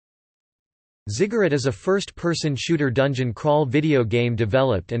Ziggurat is a first-person shooter dungeon crawl video game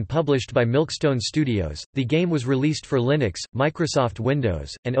developed and published by Milkstone Studios. The game was released for Linux, Microsoft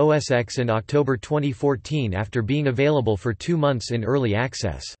Windows, and OS X in October 2014 after being available for 2 months in early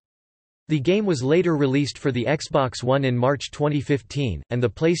access. The game was later released for the Xbox One in March 2015, and the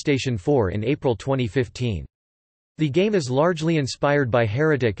PlayStation 4 in April 2015. The game is largely inspired by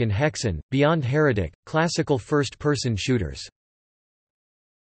Heretic and Hexen, beyond Heretic, classical first-person shooters.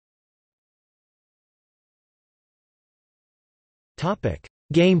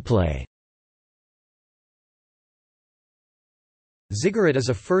 Gameplay. Ziggurat is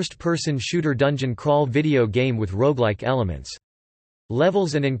a first-person shooter dungeon crawl video game with roguelike elements.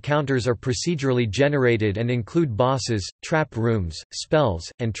 Levels and encounters are procedurally generated and include bosses, trap rooms,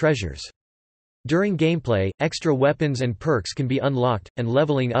 spells, and treasures. During gameplay, extra weapons and perks can be unlocked, and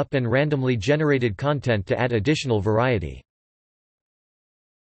leveling up and randomly generated content to add additional variety.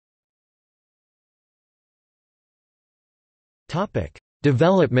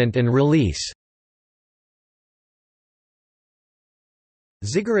 Development and release.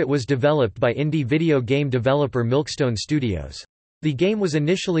 Ziggurat was developed by indie video game developer Milkstone Studios. The game was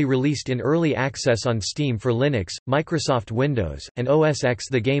initially released in early access on Steam for Linux, Microsoft Windows, and OS X.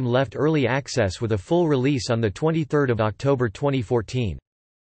 The game left early access with a full release on 23 October 2014.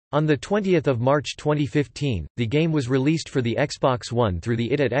 On 20 March 2015, the game was released for the Xbox One through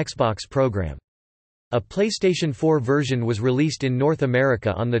the It at Xbox program. A PlayStation 4 version was released in North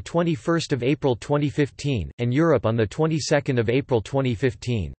America on 21 April 2015, and Europe on 22 April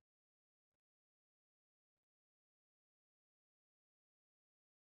 2015.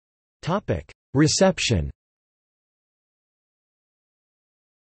 Reception.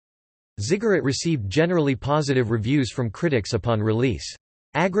 Ziggurat received generally positive reviews from critics upon release.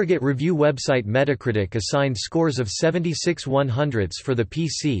 Aggregate review website Metacritic assigned scores of 76 100s for the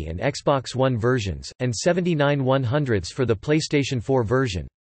PC and Xbox One versions, and 79 100s for the PlayStation 4 version.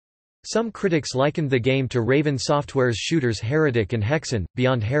 Some critics likened the game to Raven Software's shooters Heretic and Hexen,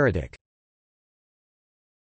 Beyond Heretic.